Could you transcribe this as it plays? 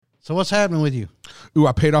So what's happening with you? Ooh,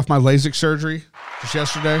 I paid off my LASIK surgery just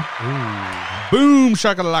yesterday. Ooh. Boom,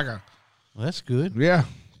 shakalaka. Well, that's good. Yeah.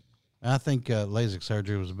 I think LASIK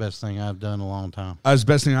surgery was the best thing I've done in a long time. That's the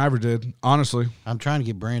best thing I ever did, honestly. I'm trying to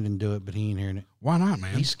get Brandon to do it, but he ain't hearing it. Why not,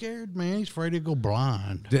 man? He's scared, man. He's afraid to go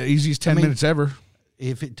blind. The easiest 10 minutes ever.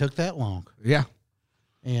 If it took that long. Yeah.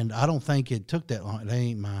 And I don't think it took that long. They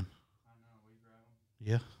ain't mine.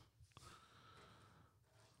 Yeah.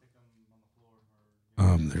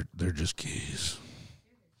 They're just keys.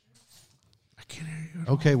 I can't hear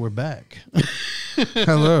you. Okay, we're back.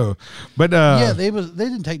 Hello. But yeah, they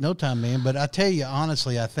didn't take no time, man. But I tell you,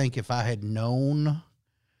 honestly, I think if I had known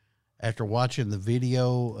after watching the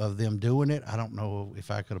video of them doing it, I don't know if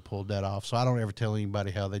I could have pulled that off. So I don't ever tell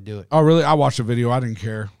anybody how they do it. Oh, really? I watched the video. I didn't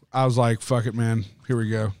care. I was like, fuck it, man. Here we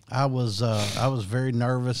go. I was very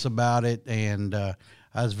nervous about it, and I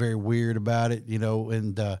was very weird about it, you know.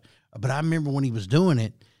 And but I remember when he was doing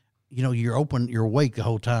it, you know, you're awake the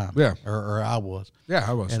whole time. Yeah. Or I was. Yeah,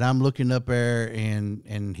 I was. And I'm looking up there,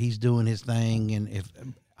 and he's doing his thing, and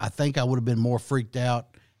I think I would have been more freaked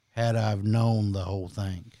out had I've known the whole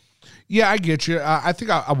thing. Yeah, I get you. I think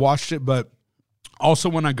I watched it, but also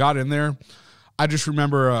when I got in there, I just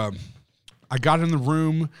remember I got in the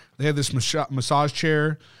room. They had this massage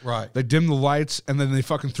chair. Right. They dimmed the lights, and then they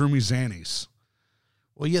fucking threw me Xannies.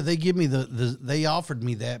 Well, yeah, they give me they offered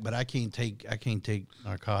me that, but I can't take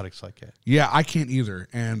narcotics like that. Yeah, I can't either,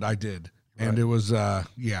 and I did. Right. And it was,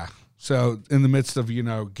 yeah. So in the midst of, you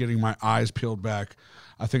know, getting my eyes peeled back,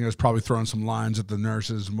 I think I was probably throwing some lines at the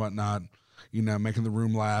nurses and whatnot, you know, making the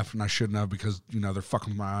room laugh, and I shouldn't have because, you know, they're fucking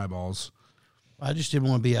with my eyeballs. I just didn't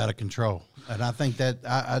want to be out of control. And I think that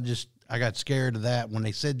I got scared of that. When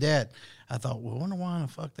they said that, I thought, well, I wonder why in the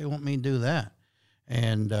fuck they want me to do that.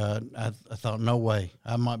 And I thought, no way,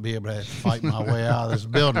 I might be able to fight my way out of this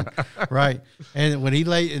building, right? And when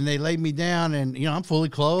they laid me down, and you know, I'm fully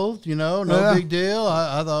clothed, you know, no big deal.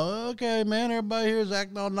 I thought, okay, man, everybody here is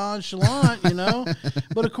acting all nonchalant, you know,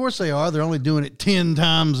 but of course they are. They're only doing it 10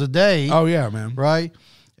 times a day. Oh yeah, man, right?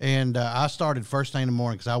 And I started first thing in the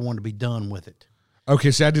morning because I wanted to be done with it.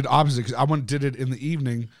 Okay, so I did opposite because I did it in the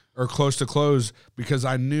evening or close to close because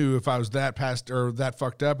I knew if I was that past or that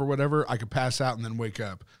fucked up or whatever, I could pass out and then wake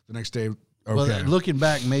up the next day. Okay. Well, looking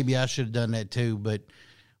back, maybe I should have done that too. But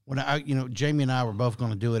when you know, Jamie and I were both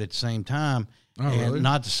going to do it at the same time, and really?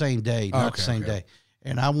 not the same day, not the same day.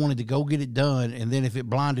 And I wanted to go get it done, and then if it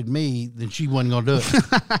blinded me, then she wasn't going to do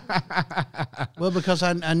it. Well, because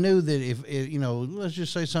I knew that if you know, let's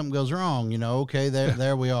just say something goes wrong, you know, okay,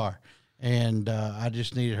 there we are. And I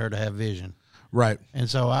just needed her to have vision. Right. And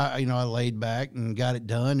so I laid back and got it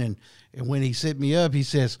done. And when he set me up, he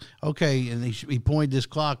says, okay. And he pointed this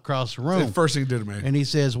clock across the room. The first thing he did to me. And he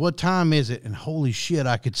says, what time is it? And holy shit,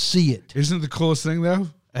 I could see it. Isn't it the coolest thing though?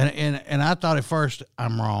 And I thought at first,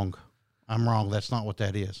 I'm wrong. That's not what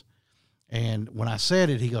that is. And when I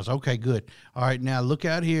said it, he goes, okay, good. All right, now look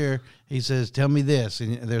out here. He says, tell me this.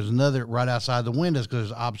 And there's another right outside the windows because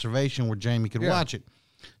there's an observation where Jamie could watch it.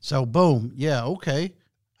 So boom, yeah, okay,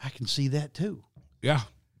 I can see that too. Yeah,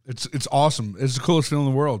 it's awesome. It's the coolest thing in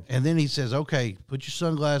the world. And then he says, okay, put your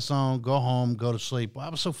sunglasses on, go home, go to sleep. Well, I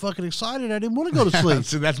was so fucking excited, I didn't want to go to sleep.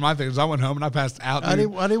 See, that's my thing. Is I went home and I passed out. I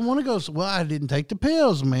didn't want to go. Well, I didn't take the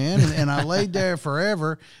pills, man, and I laid there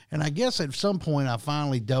forever. And I guess at some point I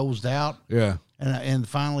finally dozed out. Yeah. And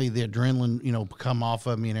finally the adrenaline, you know, come off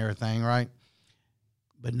of me and everything, right?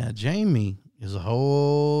 But now Jamie is a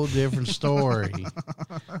whole different story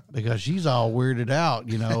because she's all weirded out,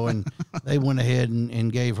 you know, and they went ahead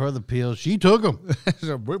and gave her the pills. She took them.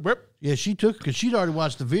 So, whip, whip. Yeah, she took because she'd already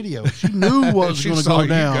watched the video. She knew what was going to go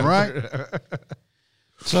down, right?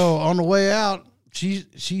 So on the way out,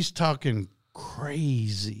 she's talking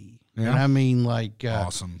crazy. Yeah. And I mean, like,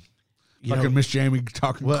 awesome. Fucking Miss Jamie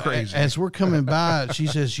talking crazy. As we're coming by, she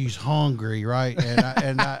says she's hungry, right?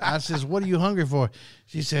 And I says, what are you hungry for?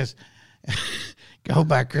 She says, go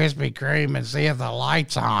by Krispy Kreme and see if the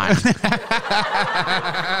light's on.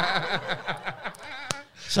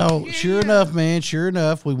 So sure enough,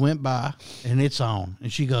 we went by and it's on.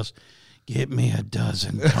 And she goes, get me a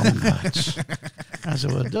dozen donuts. I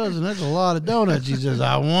said, well, a dozen, that's a lot of donuts. She says,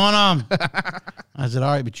 I want them. I said,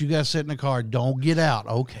 all right, but you got to sit in the car. Don't get out.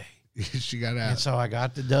 Okay. She got out. And so I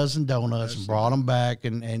got the dozen donuts and brought them back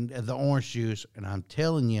and the orange juice. And I'm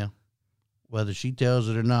telling you, whether she tells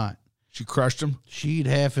it or not, she crushed them. She'd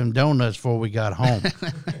half them donuts before we got home.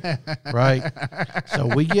 Right? So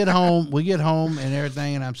we get home and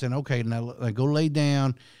everything. And I'm saying, okay, now go lay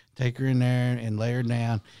down, take her in there and lay her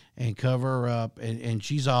down and cover her up. And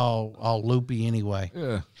she's all loopy anyway.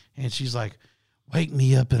 Yeah. And she's like, wake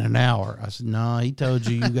me up in an hour. I said, no, he told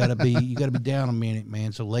you gotta be down a minute,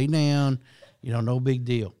 man. So lay down, no big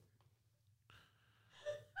deal.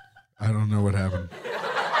 I don't know what happened.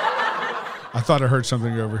 I thought I heard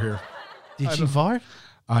something over here. Did she fart?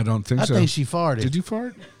 I don't think so. I think she farted. Did you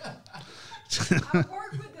fart? I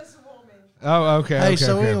work with this woman. Oh, okay. Hey, okay,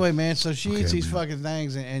 so okay. anyway, man, so she eats these man. fucking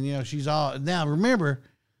things, and she's all now. Remember,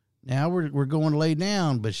 now we're going to lay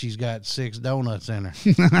down, but she's got 6 donuts in her,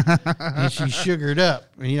 and she's sugared up,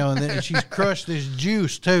 and then she's crushed this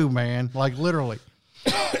juice too, man, like literally.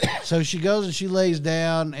 So she goes and she lays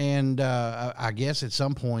down, and I guess at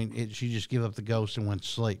some point she just gave up the ghost and went to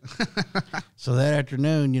sleep. So that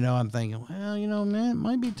afternoon, I'm thinking, well, man, it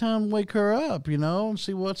might be time to wake her up, and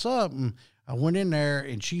see what's up. And I went in there,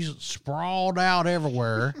 and she's sprawled out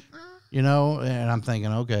everywhere, and I'm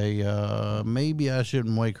thinking, okay, maybe I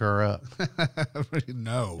shouldn't wake her up.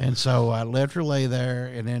 No. And so I let her lay there,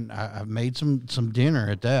 and then I made some dinner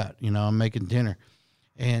at that. I'm making dinner.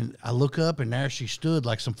 And I look up, and there she stood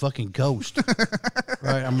like some fucking ghost.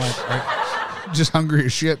 Right? I'm like, just hungry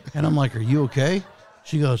as shit. And I'm like, are you okay?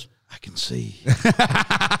 She goes, I can see.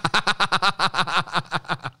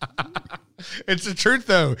 It's the truth,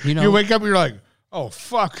 though. You wake up and you're like, oh,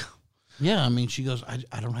 fuck. Yeah, I mean, she goes,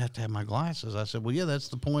 I don't have to have my glasses. I said, well, yeah, that's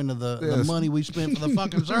the point of the money we spent for the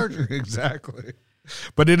fucking surgery. Exactly.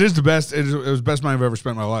 But it is the best. It was the best money I've ever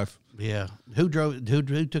spent in my life. Yeah. Who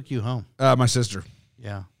took you home? My sister.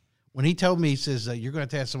 Yeah. When he told me, he says, you're going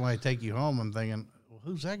to have somebody to take you home, I'm thinking, well,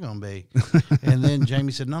 who's that going to be? And then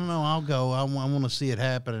Jamie said, no, I'll go. I want to see it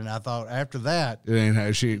happen. And I thought after that,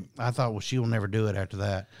 I thought, well, she will never do it after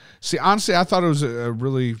that. See, honestly, I thought it was a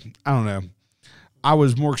really, I don't know. I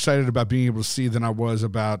was more excited about being able to see than I was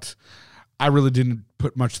about, I really didn't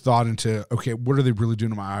put much thought into, okay, what are they really doing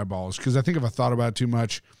to my eyeballs? Because I think if I thought about it too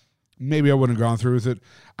much, maybe I wouldn't have gone through with it.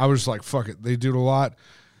 I was like, fuck it. They do it a lot.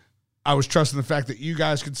 I was trusting the fact that you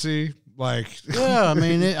guys could see, yeah, I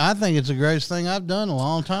mean, I think it's the greatest thing I've done in a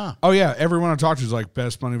long time. Oh yeah, everyone I talked to is like,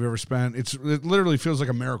 best money I've ever spent. It literally feels like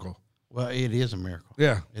a miracle. Well, it is a miracle.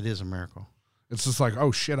 Yeah, it is a miracle. It's just like,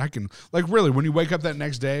 oh shit, I can, like, really, when you wake up that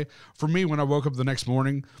next day, for me, when I woke up the next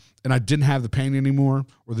morning and I didn't have the pain anymore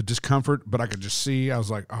or the discomfort, but I could just see, I was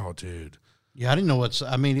like, oh dude. Yeah, I didn't know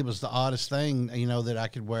it was the oddest thing, that I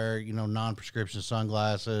could wear, non-prescription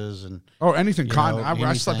sunglasses and anything.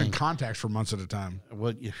 I slept in contacts for months at a time.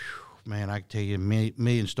 Man, I can tell you a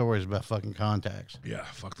million stories about fucking contacts. Yeah,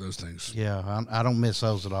 fuck those things. Yeah, I don't miss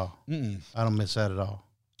those at all. I don't miss that at all.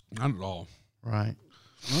 Not at all. Right.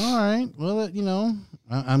 All right. Well,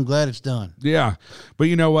 I'm glad it's done. Yeah, but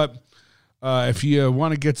you know what? If you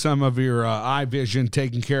want to get some of your eye vision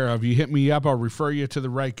taken care of, you hit me up. I'll refer you to the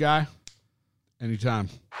right guy. Anytime.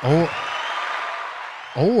 Or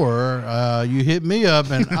you hit me up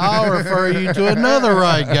and I'll refer you to another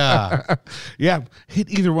right guy. Yeah, hit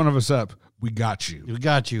either one of us up. We got you. We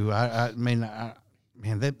got you. I mean,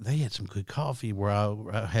 they had some good coffee where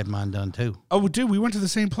I had mine done too. Oh, dude, we went to the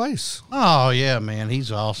same place. Oh yeah, man,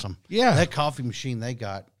 he's awesome. Yeah, that coffee machine they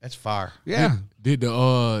got, that's fire. Yeah. Did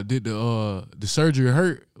the surgery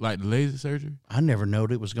hurt, like the laser surgery? I never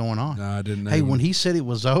knowed it was going on. No, I didn't know. Hey, when he said it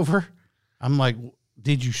was over, I'm like,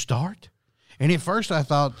 did you start? And at first I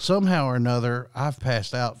thought somehow or another I've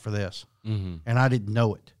passed out for this, and I didn't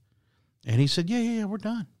know it. And he said, yeah, we're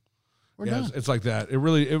done. We're done. It's like that.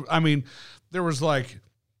 I mean, there was like,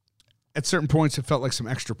 at certain points it felt like some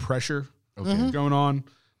extra pressure going on,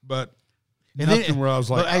 but nothing where I was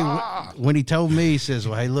like, when he told me, he says,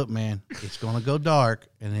 well, hey, look, man, it's going to go dark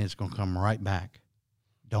and then it's going to come right back.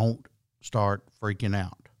 Don't start freaking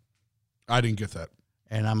out. I didn't get that.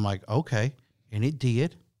 And I'm like, okay. And it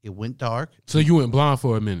did. It went dark. So you went blind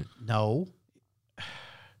for a minute? No.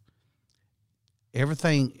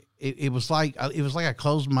 Everything, it was like I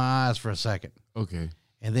closed my eyes for a second. Okay.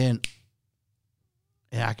 And then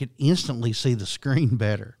I could instantly see the screen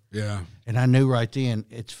better. Yeah. And I knew right then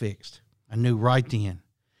it's fixed. I knew right then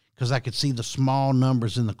because I could see the small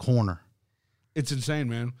numbers in the corner. It's insane,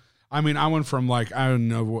 man. I mean, I went from like, I don't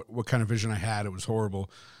know what kind of vision I had. It was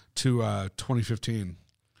horrible to 2015.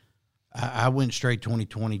 I went straight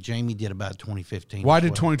 2020. Jamie did about 2015. Well, I did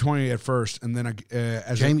 2020 at first, and then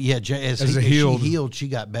as he healed, she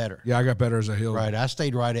got better. Yeah, I got better as I healed. Right, I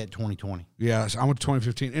stayed right at 2020. Yeah, so I went to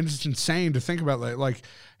 2015, and it's insane to think about that. Like,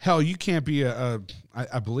 hell, you can't be I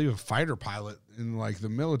believe a fighter pilot in like the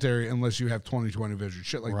military unless you have 20/20 vision,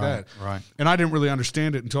 shit like that. Right. And I didn't really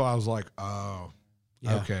understand it until I was like, oh,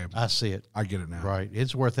 yeah, okay, I see it. I get it now. Right,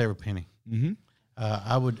 it's worth every penny. Mm-hmm.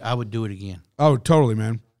 I would do it again. Oh, totally,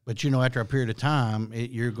 man. But after a period of time,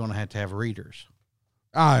 you're going to have readers.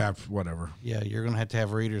 Whatever. Yeah, you're going to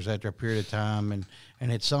have readers after a period of time,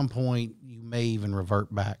 and at some point you may even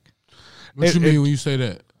revert back. What you mean when you say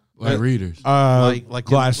that? Like readers? Like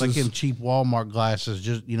glasses. like in cheap Walmart glasses,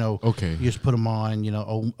 just, Okay. you just put them on,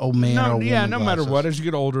 old man or old woman no matter glasses. what, as you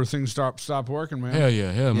get older, things stop working, man. Hell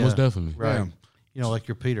yeah, most definitely. Right. Yeah. Like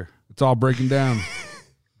your Peter. It's all breaking down.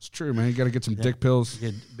 It's true, man. You got to get some dick pills.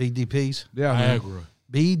 Get BDPs. Yeah, man. Viagra.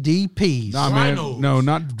 BDPs. Nah, man. Rhinos. No,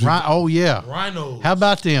 not. Oh, yeah. Rhinos. How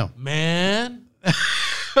about them? Man.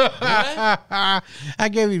 I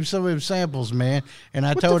gave him some of them samples, man, and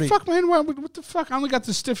I What told the him, fuck, man? What the fuck? I only got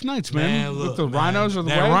the stiff nights, man. Man, look, With the man, rhinos or the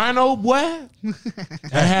that way? rhino boy,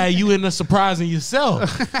 that had you in there surprising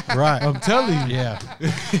yourself. right? I'm telling you. Yeah.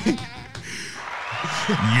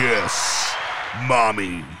 Yes,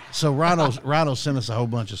 mommy. So Rhino sent us a whole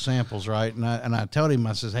bunch of samples, right? And I told him,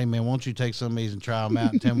 I says, hey man, won't you take some of these and try them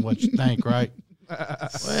out and tell me what you think, right?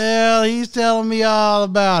 Well, he's telling me all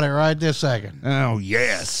about it right this second. Oh,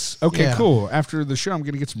 yes. Okay, Yeah. cool. After the show, I'm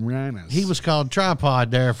going to get some rhinos. He was called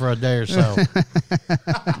Tripod there for a day or so.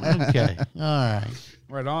 Okay. All right.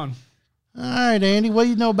 right on. All right, Andy. What do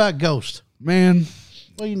you know about ghosts? Man.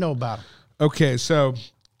 What do you know about them? Okay, so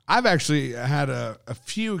I've actually had a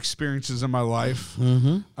few experiences in my life.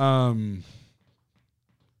 Mm-hmm.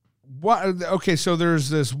 Okay, so there's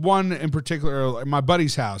this one in particular, like my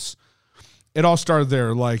buddy's house. It all started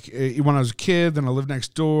there, like when I was a kid. Then I lived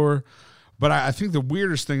next door. But I think the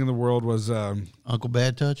weirdest thing in the world was Uncle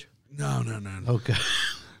Bad Touch? no, Okay.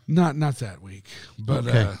 not that week, but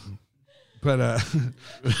Okay. but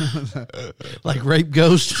Like rape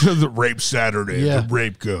ghost? the rape Saturday, Yeah. the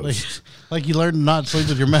rape ghost. Like you learned to not sleep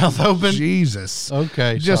with your mouth open? Jesus,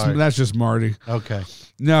 Okay, sorry. that's just Marty. Okay.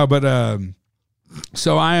 No, but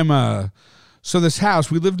so I am so this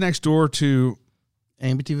house we live next door to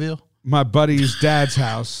Amityville? my buddy's dad's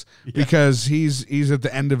house because he's at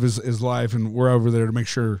the end of his life and we're over there to make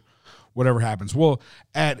sure whatever happens. Well,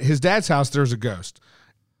 at his dad's house there's a ghost.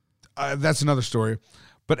 That's another story.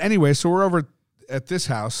 But anyway, so we're over at this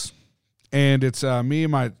house and it's me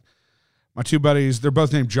and my two buddies. They're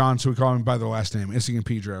both named John, so we call them by their last name, Issy and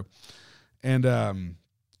Pedro. And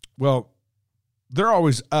well, they're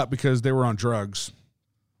always up because they were on drugs.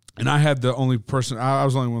 And I had the only person, I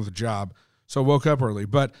was the only one with a job. So I woke up early,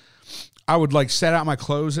 but I would like set out my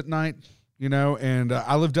clothes at night, and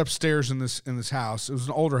I lived upstairs in this house. It was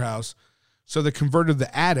an older house. So they converted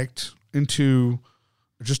the attic into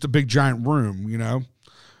just a big giant room,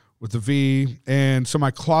 with a V. And so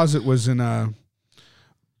my closet was it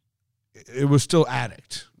was still attic.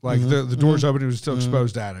 Like the doors open, it was still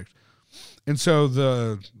exposed attic. And so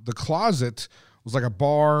the closet was like a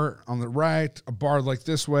bar on the right, a bar like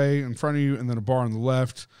this way in front of you, and then a bar on the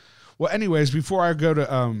left. Well, anyways, before I go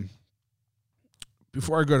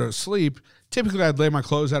to sleep, typically I'd lay my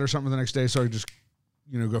clothes out or something the next day so I could just,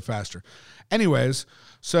 go faster. Anyways,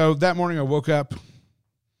 so that morning I woke up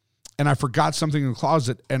and I forgot something in the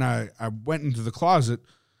closet, and I went into the closet,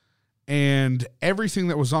 and everything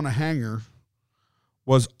that was on a hanger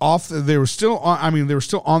was off. They were still on. They were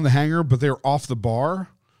still on the hanger, but they were off the bar,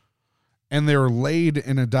 and they were laid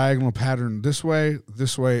in a diagonal pattern this way,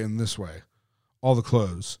 and this way, all the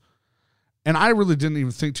clothes. And I really didn't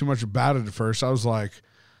even think too much about it at first. I was like,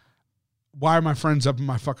 why are my friends up in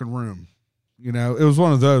my fucking room? It was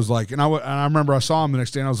one of those, like, and I remember I saw them the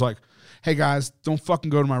next day and I was like, hey guys, don't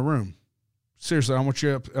fucking go to my room. Seriously, I want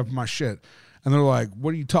you up in my shit. And they're like,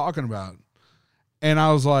 what are you talking about? And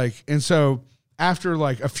I was like, and so after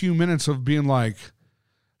like a few minutes of being like,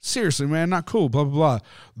 seriously, man, not cool, blah, blah,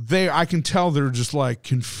 blah. I can tell they're just like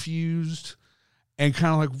confused and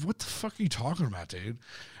kind of like, what the fuck are you talking about, dude?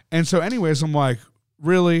 And so anyways, I'm like,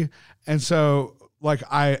 really? And so like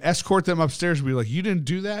I escort them upstairs and be like, you didn't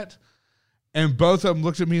do that? And both of them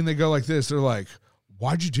looked at me and they go like this. They're like,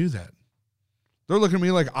 why'd you do that? They're looking at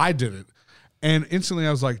me like I did it. And instantly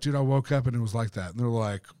I was like, dude, I woke up and it was like that. And they're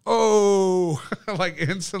like, oh, like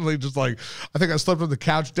instantly just like, I think I slept on the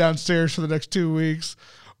couch downstairs for the next 2 weeks.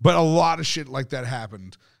 But a lot of shit like that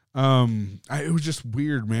happened. It was just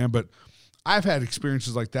weird, man. But I've had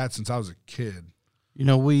experiences like that since I was a kid.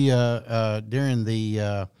 We during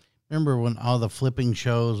the remember when all the flipping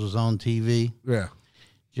shows was on TV? Yeah.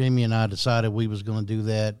 Jamie and I decided we was going to do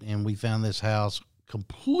that, and we found this house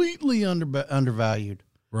completely undervalued.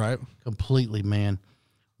 Right. Completely, man.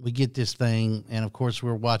 We get this thing, and of course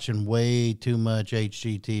we're watching way too much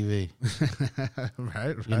HGTV.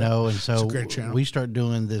 right. And so it's a great channel. we start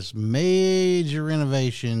doing this major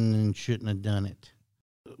renovation and shouldn't have done it.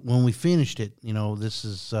 When we finished it, this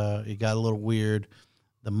is it got a little weird.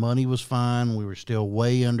 The money was fine. We were still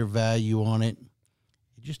way undervalue on it.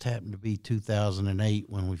 It just happened to be 2008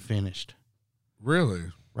 when we finished. Really?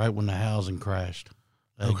 Right when the housing crashed.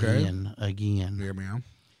 Okay. Again. Yeah, man.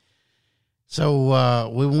 So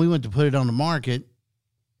when we went to put it on the market,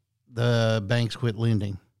 the banks quit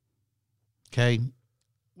lending. Okay.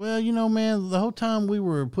 Well, you know, man, the whole time we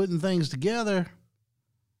were putting things together,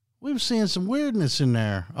 we were seeing some weirdness in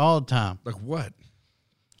there all the time. Like what?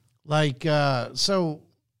 Like, so,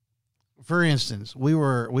 for instance, we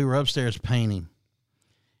were upstairs painting,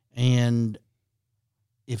 and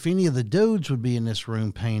if any of the dudes would be in this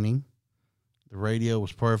room painting, the radio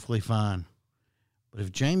was perfectly fine. But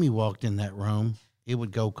if Jamie walked in that room, it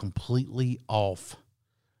would go completely off.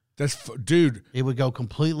 Dude. It would go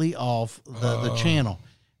completely off the channel.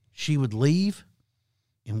 She would leave,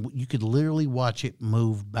 and you could literally watch it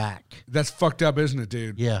move back. That's fucked up, isn't it,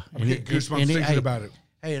 dude? Yeah. I'm getting goosebumps thinking about it.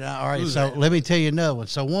 Hey, all right, so let me tell you another one.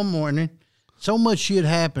 So one morning, so much shit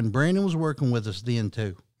happened. Brandon was working with us then,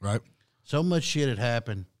 too. Right. So much shit had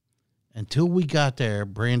happened. Until we got there,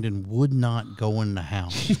 Brandon would not go in the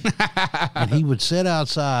house. And he would sit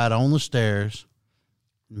outside on the stairs,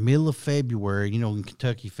 middle of February. You know, in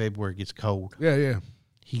Kentucky, February gets cold. Yeah, yeah.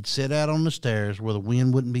 He'd sit out on the stairs where the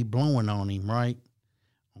wind wouldn't be blowing on him, right?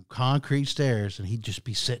 On concrete stairs, and he'd just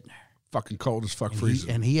be sitting there. Fucking cold as fuck, freezing.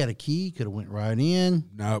 And he had a key, could have went right in.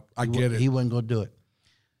 Nope, I get it. He wasn't going to do it.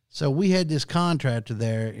 So we had this contractor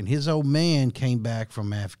there, and his old man came back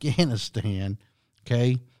from Afghanistan,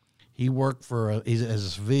 okay? He worked he's as a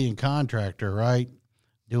civilian contractor, right?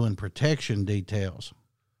 Doing protection details.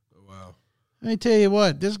 Wow. Let me tell you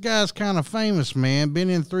what, this guy's kind of famous, man. Been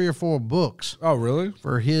in 3 or 4 books. Oh, really?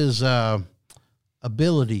 For his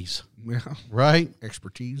abilities. Yeah. Right?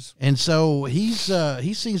 Expertise. And so he's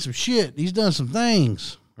seen some shit. He's done some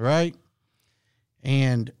things, right?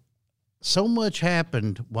 And so much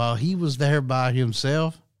happened while he was there by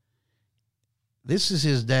himself. This is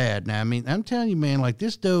his dad. Now, I mean, I'm telling you, man, like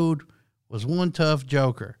this dude was one tough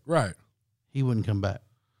joker. Right. He wouldn't come back.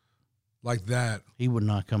 Like that. He would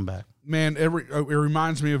not come back. Man, it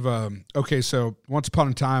reminds me of, okay, so once upon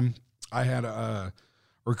a time, I had a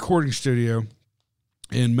recording studio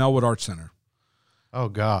in Melwood Arts Center. Oh,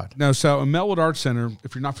 God. No, so in Melwood Arts Center,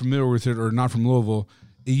 if you're not familiar with it or not from Louisville,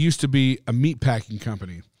 it used to be a meat packing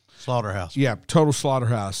company. Slaughterhouse. Yeah, total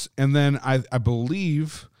slaughterhouse. And then I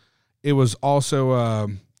believe it was also,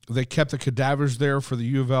 they kept the cadavers there for the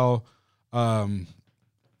U of L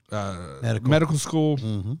medical school.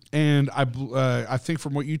 Mm-hmm. And I think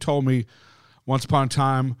from what you told me once upon a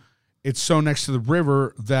time, it's so next to the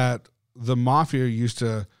river that the mafia used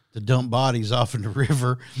to dump bodies off in the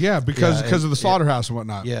river. Yeah, because of the slaughterhouse and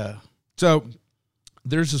whatnot. Yeah. So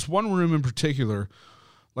there's this one room in particular,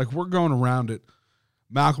 like we're going around it,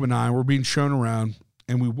 Malcolm and I, we're being shown around,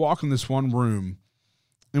 and we walk in this one room,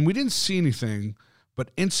 and we didn't see anything,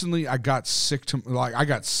 but instantly I got sick I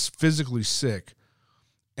got physically sick.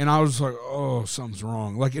 And I was like, oh, something's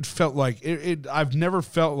wrong. Like it felt like I've never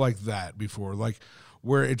felt like that before. Like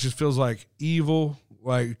where it just feels like evil,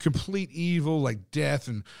 like complete evil, like death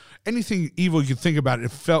and anything evil you could think about.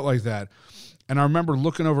 It felt like that. And I remember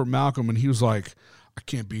looking over at Malcolm and he was like, I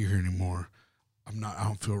can't be here anymore. I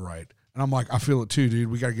don't feel right. And I'm like, I feel it too, dude.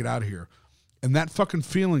 We got to get out of here. And that fucking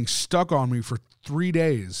feeling stuck on me for 3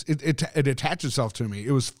 days. It attached itself to me.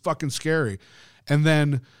 It was fucking scary. And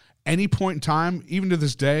then any point in time, even to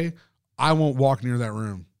this day, I won't walk near that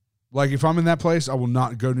room. Like if I'm in that place, I will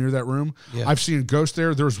not go near that room. Yeah. I've seen a ghost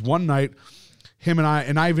there. There was one night, him and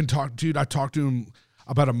I even talked, dude, I talked to him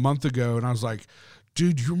about a month ago and I was like,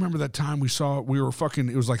 dude, you remember that time we were fucking,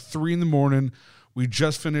 it was like 3 a.m. We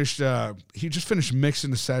just finished, he just finished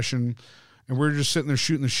mixing the session and we were just sitting there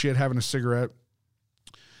shooting the shit, having a cigarette.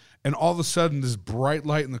 And all of a sudden this bright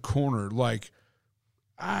light in the corner, like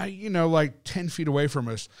 10 feet away from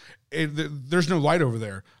us, there's no light over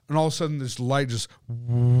there. And all of a sudden this light just,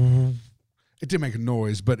 it didn't make a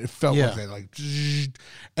noise, but it felt like that, like,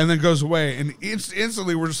 and then goes away. And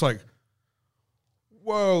instantly we're just like,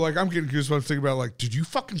 whoa, like I'm getting goosebumps thinking about like, did you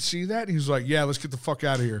fucking see that? And he's like, yeah, let's get the fuck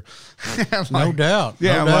out of here. Like, no doubt.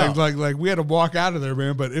 Yeah, no doubt. like we had to walk out of there,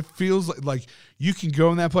 man. But it feels like you can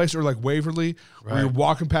go in that place or like Waverly, where you're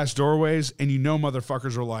walking past doorways and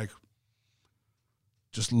motherfuckers are like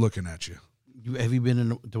just looking at you. Have you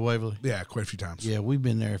been to Waverly? Yeah, quite a few times. Yeah, we've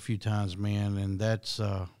been there a few times, man, and that's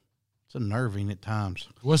it's unnerving at times.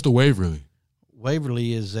 What's the Waverly?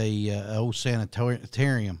 Waverly is a old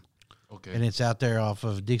sanatorium. Okay. And it's out there off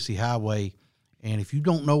of Dixie Highway. And if you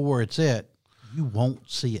don't know where it's at, you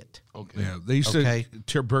won't see it. Okay. Yeah, they used to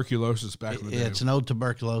tuberculosis back in the day. It's an old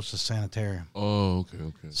tuberculosis sanitarium. Oh,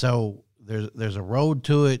 okay. So there's a road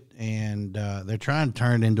to it, and they're trying to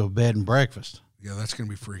turn it into a bed and breakfast. Yeah, that's gonna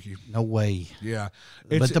be freaky. No way. Yeah,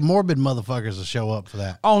 But the morbid motherfuckers will show up for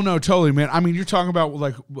that. oh no, totally, man. I mean, you're talking about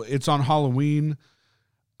like it's on Halloween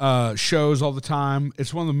shows all the time.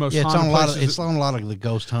 It's one of the most Yeah, haunted places. it's on a lot of the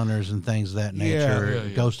ghost hunters and things of that nature.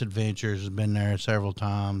 Yeah. Ghost Adventures has been there several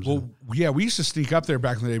times. Well, yeah, we used to sneak up there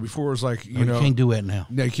back in the day before it was like you know you can't do it now.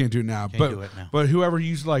 No, you can't do it now. do it now. But whoever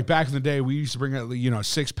used like back in the day, we used to bring out a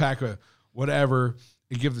 6-pack of whatever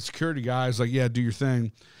and give the security guys like, yeah, do your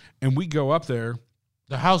thing, and we go up there.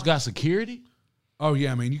 The house got security? Oh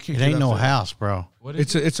yeah, man, you can't. It get ain't up no there. house, bro. What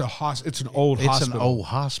is It's an old It's hospital. an old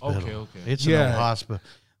hospital. Okay. It's an old hospital.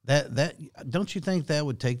 That don't you think that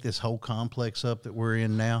would take this whole complex up that we're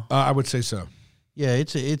in now? I would say so. Yeah,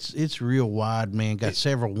 it's real wide, man. Got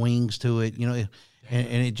several wings to it, and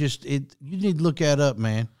you need to look that up,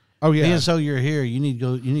 man. Oh yeah. Being so you're here, you need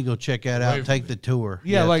to go check that out. Take the tour.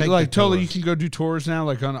 Yeah, take the like totally. tour. You can go do tours now,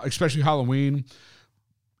 like on especially Halloween,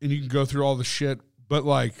 and you can go through all the shit. But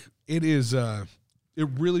like it is, it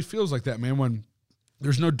really feels like that, man. When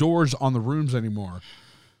there's no doors on the rooms anymore,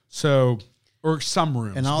 so or some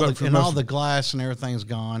rooms, and all the glass and everything's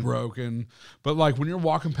gone. broken. But like when you're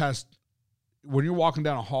walking down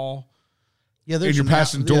a hall, Yeah, and you're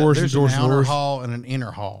passing doors and there's doors an and outer doors. hall and an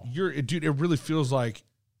inner hall. dude, it really feels like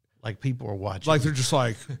People are watching. like they're just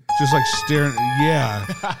like staring. Yeah,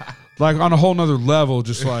 like on a whole nother level,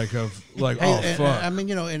 just like of like Hey, fuck. I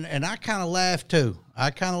mean, and I kind of laugh too.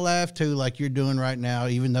 Like you're doing right now,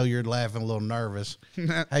 even though you're laughing a little nervous.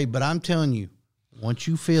 Hey, but I'm telling you, once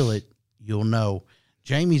you feel it, you'll know.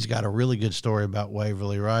 Jamie's got a really good story about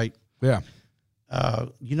Waverly, right? Yeah.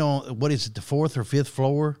 What is it, the 4th or 5th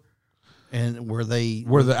floor? And where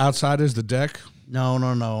the outside is the deck.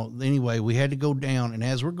 No. Anyway, we had to go down, and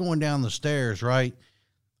as we're going down the stairs, right,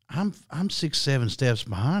 I'm 6-7 steps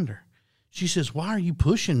behind her. She says, "Why are you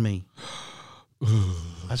pushing me?"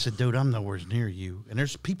 I said, "Dude, I'm nowhere near you, and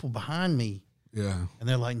there's people behind me." Yeah. And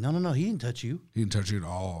they're like, no, he didn't touch you. He didn't touch you at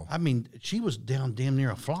all. I mean, she was down damn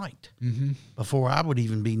near a flight before I would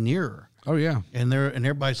even be near her. Oh yeah. And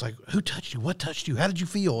everybody's like, "Who touched you? What touched you? How did you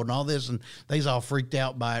feel?" And all this, and they's all freaked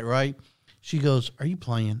out by it, right? She goes, "Are you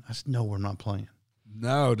playing?" I said, "No, we're not playing."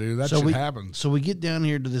 No, dude, that shit happens. So we get down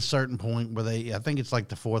here to this certain point where I think it's like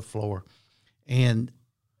the 4th floor, and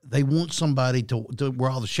they want somebody to where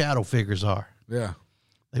all the shadow figures are. Yeah.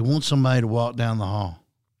 They want somebody to walk down the hall.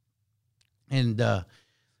 And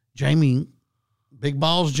Jamie, Big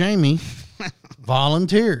Balls Jamie,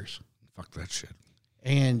 volunteers. Fuck that shit.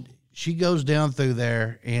 And she goes down through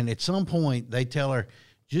there, and at some point they tell her,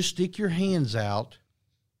 "Just stick your hands out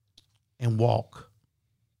and walk."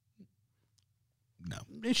 No.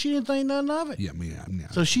 And she didn't think nothing of it. Yeah, me. Yeah.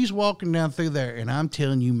 So she's walking down through there, and I'm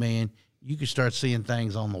telling you, man, you can start seeing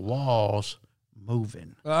things on the walls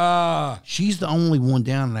moving. She's the only one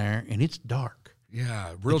down there, and it's dark.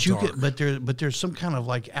 Yeah, real dark. But there's some kind of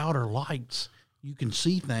like outer lights. You can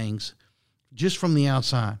see things just from the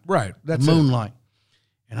outside. Right. That's the moonlight.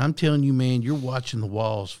 And I'm telling you, man, you're watching the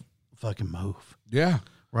walls fucking move. Yeah.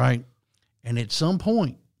 Right? And at some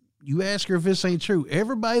point, you ask her if this ain't true.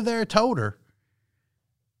 Everybody there told her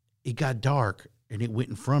it got dark and it went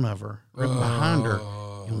in front of her, right behind her,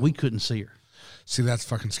 and we couldn't see her. See, that's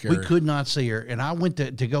fucking scary. We could not see her. And I went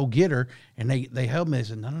to go get her, and they held me. They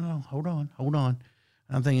said, no, hold on. And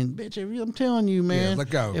I'm thinking, bitch, I'm telling you, man. Yeah, let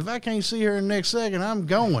go. If I can't see her in the next second, I'm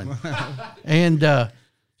going. And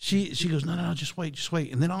she goes, no, just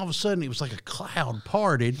wait. And then all of a sudden, it was like a cloud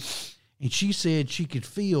parted, and she said she could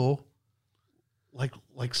feel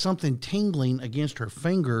like something tingling against her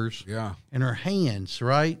fingers and her hands,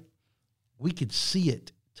 right? We could see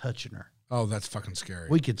it touching her. Oh, that's fucking scary.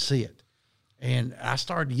 We could see it. And I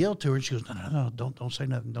started to yell to her, and she goes, no, don't say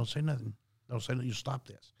nothing. Don't say nothing. You stop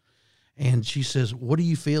this. And she says, "What are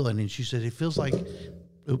you feeling?" And she said, it feels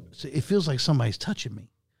like somebody's touching me.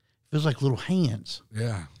 It feels like little hands.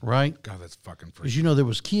 Yeah. Right? God, that's fucking freaky. Because, there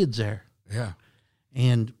was kids there. Yeah.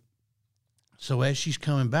 And so as she's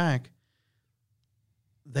coming back,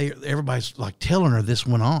 everybody's like telling her this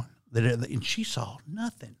went on. And she saw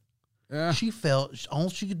nothing. Yeah. She felt, all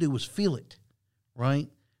she could do was feel it. Right?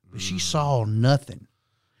 But she saw nothing.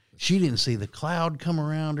 She didn't see the cloud come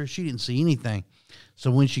around her. She didn't see anything.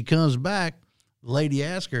 So when she comes back, the lady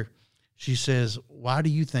asks her, she says, "Why do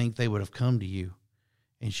you think they would have come to you?"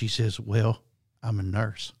 And she says, "Well, I'm a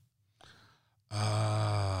nurse."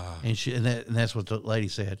 And that's what the lady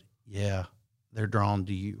said. "Yeah, they're drawn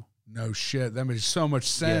to you." No shit. That makes so much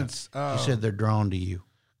sense. Yeah. She said they're drawn to you.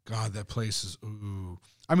 God, that place is ooh.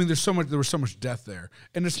 I mean, there was so much death there,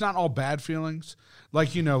 and it's not all bad feelings.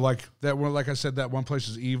 Like like that. Like I said, that one place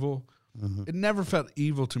is evil. Mm-hmm. It never felt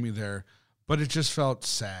evil to me there, but it just felt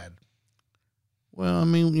sad. Well, I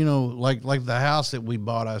mean, like the house that we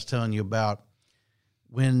bought, I was telling you about,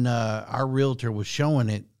 when our realtor was showing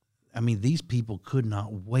it, I mean, these people could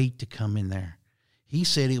not wait to come in there. He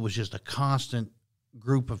said it was just a constant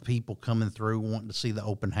group of people coming through wanting to see the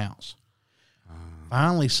open house.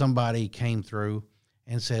 Finally, somebody came through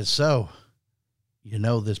and said, so,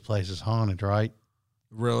 this place is haunted, right?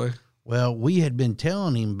 Really? Well, we had been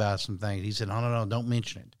telling him about some things. He said, no, don't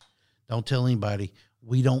mention it. Don't tell anybody.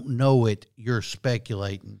 We don't know it. You're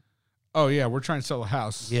speculating. Oh, yeah, we're trying to sell a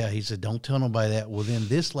house. Yeah, he said, don't tell nobody that. Well, then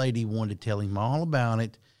this lady wanted to tell him all about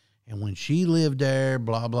it. And when she lived there,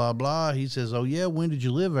 blah, blah, blah, he says, oh, yeah, when did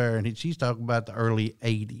you live there? And she's talking about the early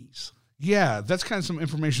 80s. Yeah, that's kind of some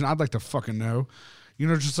information I'd like to fucking know.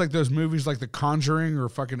 Just like those movies like The Conjuring or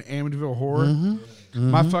fucking Amityville Horror.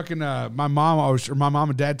 My fucking, my mom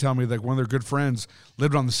and dad tell me like one of their good friends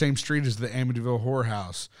lived on the same street as the Amityville Horror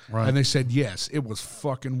House. Right. And they said, yes, it was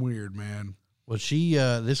fucking weird, man. Well,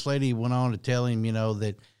 this lady went on to tell him,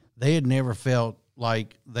 that they had never felt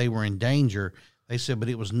like they were in danger. They said, but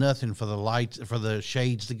it was nothing for the lights, for the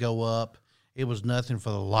shades to go up. It was nothing for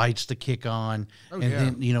the lights to kick on.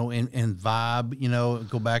 Then, and vibe,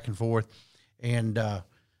 go back and forth. And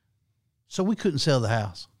so we couldn't sell the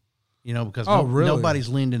house, because nobody's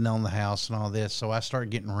lending on the house and all this. So I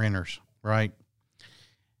started getting renters, right?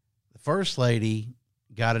 The first lady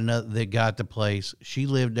got the place. She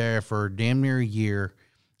lived there for damn near a year,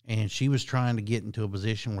 and she was trying to get into a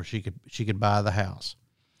position where she could buy the house.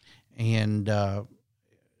 And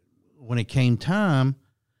when it came time,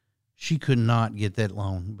 she could not get that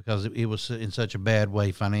loan because it was in such a bad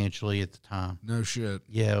way financially at the time. No shit.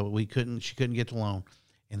 Yeah, she couldn't get the loan.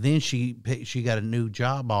 And then she got a new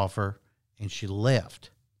job offer, and she left.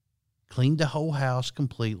 Cleaned the whole house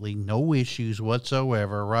completely, no issues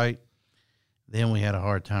whatsoever, right? Then we had a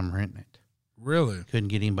hard time renting it. Really? Couldn't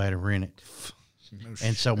get anybody to rent it.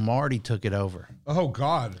 And so Marty took it over. Oh,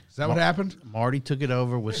 God. Is that what happened? Marty took it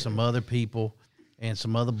over with some other people and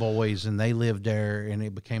some other boys, and they lived there, and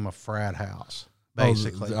it became a frat house,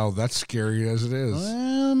 basically. Oh, that's scary as it is.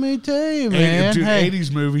 Well, let me tell you, man.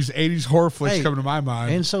 80s movies, 80s horror flicks coming to my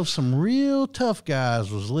mind. And so some real tough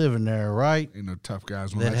guys was living there, right? Tough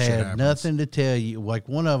guys when that shit had happens. nothing to tell you. Like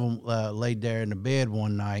one of them laid there in the bed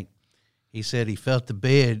one night. He said he felt the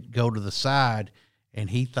bed go to the side, and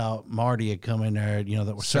he thought Marty had come in there,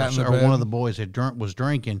 that was or one of the boys was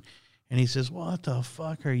drinking, and he says, "What the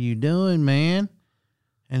fuck are you doing, man?"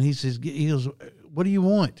 And he goes, "What do you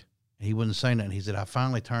want?" And he wouldn't say nothing. He said, "I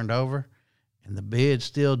finally turned over, and the bed's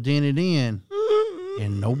still dented in,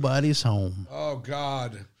 and nobody's home." Oh,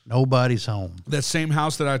 God. Nobody's home. That same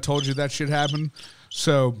house that I told you that shit happened.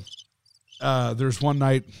 So there's one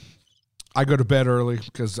night I go to bed early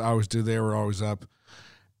because I always do. They were always up.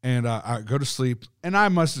 And I go to sleep, and I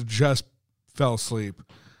must have just fell asleep.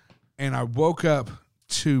 And I woke up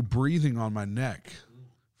to breathing on my neck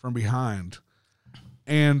from behind.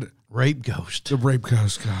 And rape ghost. The rape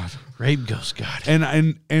ghost, God. Rape ghost, God.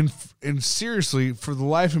 And seriously, for the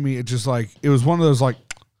life of me, it just it was one of those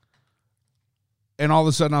and all of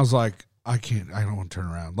a sudden I was like, I don't want to turn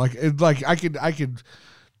around. I could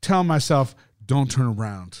tell myself, don't turn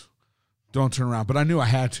around. Don't turn around. But I knew I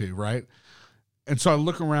had to, right? And so I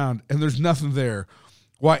look around, and there's nothing there.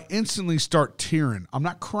 Well, I instantly start tearing. I'm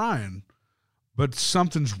not crying, but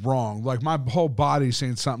something's wrong. Like, my whole body's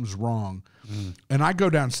saying something's wrong. And I go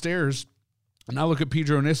downstairs, and I look at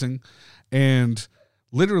Pedro and Issing, and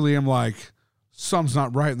literally I'm like, something's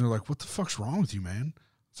not right. And they're like, what the fuck's wrong with you, man?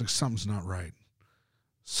 It's like, something's not right.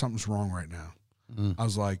 Something's wrong right now. I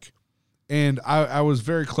was like, and I was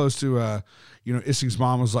very close to, Issing's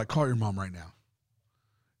mom was like, call your mom right now.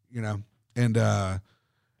 And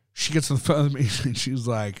she gets on the phone with me, and she's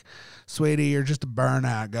like, sweetie, you're just a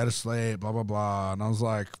burnout, go to sleep, blah, blah, blah. And I was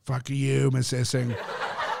like, fuck you, Miss Issing.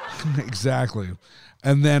 Exactly.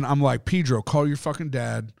 And then I'm like, Pedro, call your fucking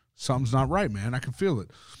dad. Something's not right, man. I can feel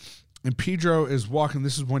it. And Pedro is walking.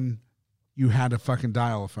 This is when you had to fucking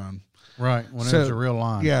dial a phone. Right, when it was a real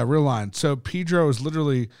line. Yeah, real line. So Pedro is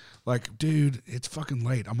literally like, dude, it's fucking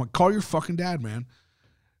late. I'm like, call your fucking dad, man.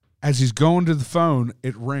 As he's going to the phone,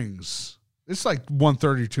 it rings. It's like 1:30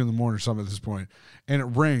 or 2 in the morning or something at this point. And it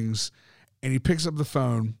rings, and he picks up the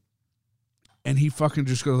phone, and he fucking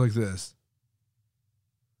just goes like this.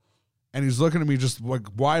 And he's looking at me just like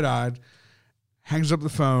wide-eyed, hangs up the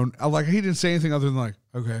phone. He didn't say anything other than like,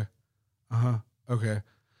 okay, okay.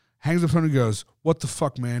 Hangs the phone and goes, what the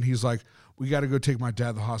fuck, man? He's like, we got to go take my dad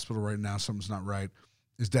to the hospital right now. Something's not right.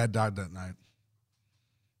 His dad died that night.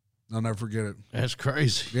 I'll never forget it. That's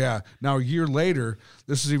crazy. Yeah. Now, a year later,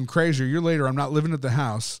 this is even crazier. A year later, I'm not living at the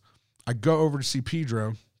house. I go over to see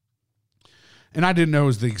Pedro, and I didn't know it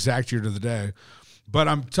was the exact year to the day. But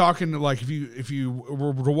I'm talking like if you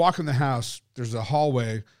were to walk in the house, there's a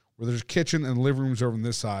hallway where there's a kitchen and living rooms over on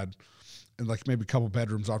this side, and like maybe a couple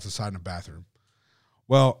bedrooms off the side and a bathroom.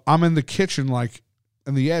 Well, I'm in the kitchen, like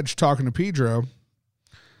on the edge, talking to Pedro,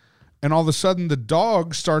 and all of a sudden the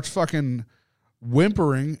dog starts fucking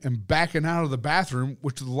whimpering and backing out of the bathroom,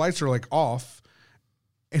 which the lights are like off,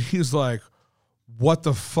 and he's like, "What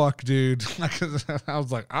the fuck, dude?" I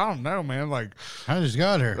was like, "I don't know, man. Like, I just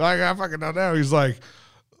got here. like I fucking don't know." He's like,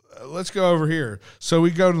 "Let's go over here." So we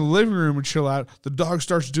go to the living room and chill out. The dog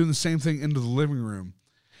starts doing the same thing into the living room,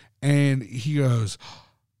 and he goes,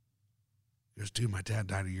 "Dude, my dad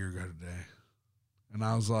died a year ago today," and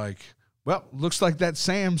I was like, "Well, looks like that's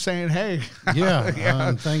Sam saying, hey." Yeah,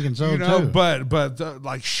 I'm thinking so too. But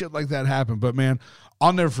like shit like that happened. But man,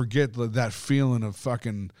 I'll never forget that feeling of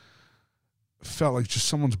fucking felt like just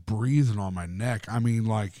someone's breathing on my neck. I mean,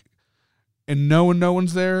 like, and knowing no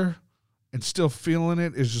one's there and still feeling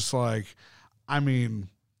it is just like, I mean,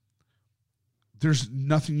 there's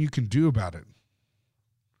nothing you can do about it.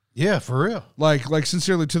 Yeah, for real. Like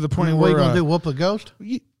sincerely, to the point What where are you gonna do? Whoop a ghost?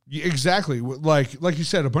 Exactly. Like you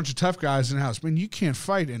said, a bunch of tough guys in the house. Man, you can't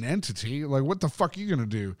fight an entity. Like, what the fuck are you gonna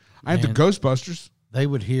do? I ain't the Ghostbusters. They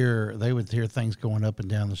would hear things going up and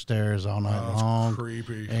down the stairs all night long.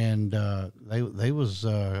 Creepy. And they was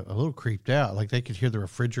a little creeped out. Like they could hear the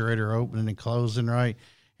refrigerator opening and closing, right?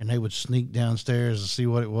 And they would sneak downstairs to see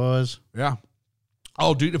what it was. Yeah.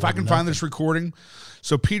 Oh, dude, if I can find this recording.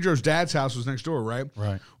 So Pedro's dad's house was next door, right?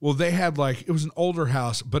 Right. Well, they had like, it was an older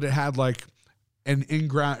house, but it had like an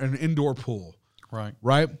indoor pool. Right.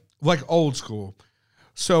 Right? Like old school.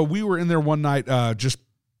 So we were in there one night just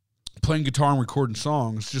playing guitar and recording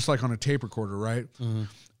songs, just like on a tape recorder, right? Mm-hmm.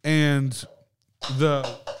 And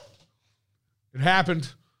it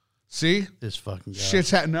happened. See? This fucking guy. Shit's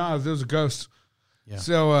happened. No, there was a ghost. Yeah.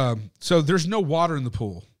 So there's no water in the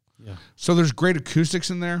pool. Yeah. So there's great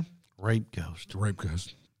acoustics in there. Rape ghost. Rape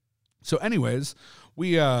ghost. So anyways,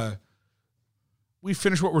 we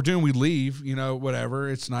finish what we're doing. We leave, whatever.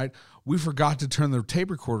 It's night. We forgot to turn the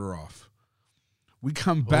tape recorder off. We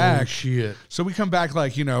come back. Oh, shit. So we come back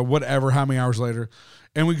like, whatever, how many hours later.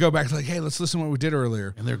 And we go back like, hey, let's listen to what we did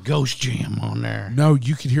earlier. And their ghost jam on there. No,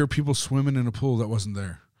 you could hear people swimming in a pool that wasn't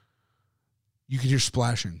there. You could hear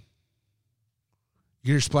splashing. You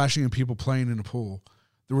could hear splashing and people playing in a pool.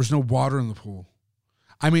 There was no water in the pool.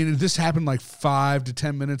 I mean, this happened like 5 to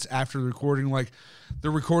 10 minutes after the recording. Like,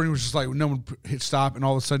 the recording was just like, no one hit stop, and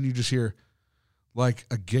all of a sudden you just hear like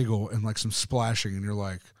a giggle and like some splashing, and you're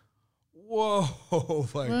like, whoa.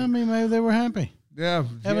 Like, Well, I mean, maybe they were happy. Yeah.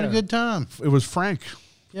 Having a good time. It was Frank.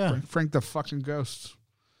 Yeah. Frank the fucking ghost.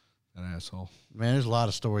 That asshole. Man, there's a lot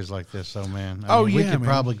of stories like this, though, man. We could man.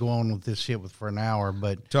 probably go on with this shit for an hour,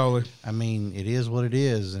 but Totally. I mean, it is what it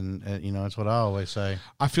is, and it's what I always say.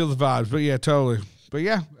 I feel the vibes, but yeah, totally. But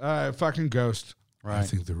yeah, fucking ghost. Right. I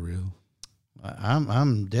think they're real.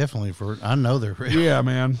 I'm definitely for. I know they're real. Yeah,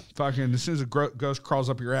 man. Fucking as soon as a ghost crawls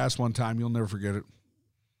up your ass one time, you'll never forget it.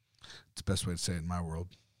 It's the best way to say it in my world.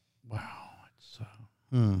 Wow. It's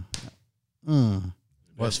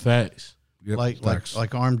That's facts. Yep, facts.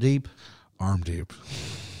 like arm deep. Arm deep.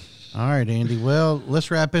 All right, Andy. Well, let's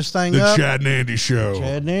wrap this thing The up. Chad and Andy Show.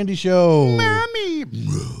 Chad and Andy Show. Mommy.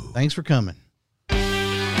 Thanks for coming.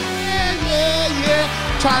 Yeah.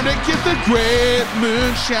 Time to get the great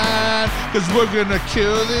moonshine, because we're going to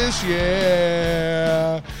kill this,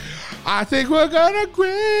 yeah. I think we're going to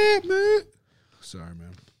great moon. Sorry,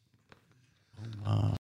 man.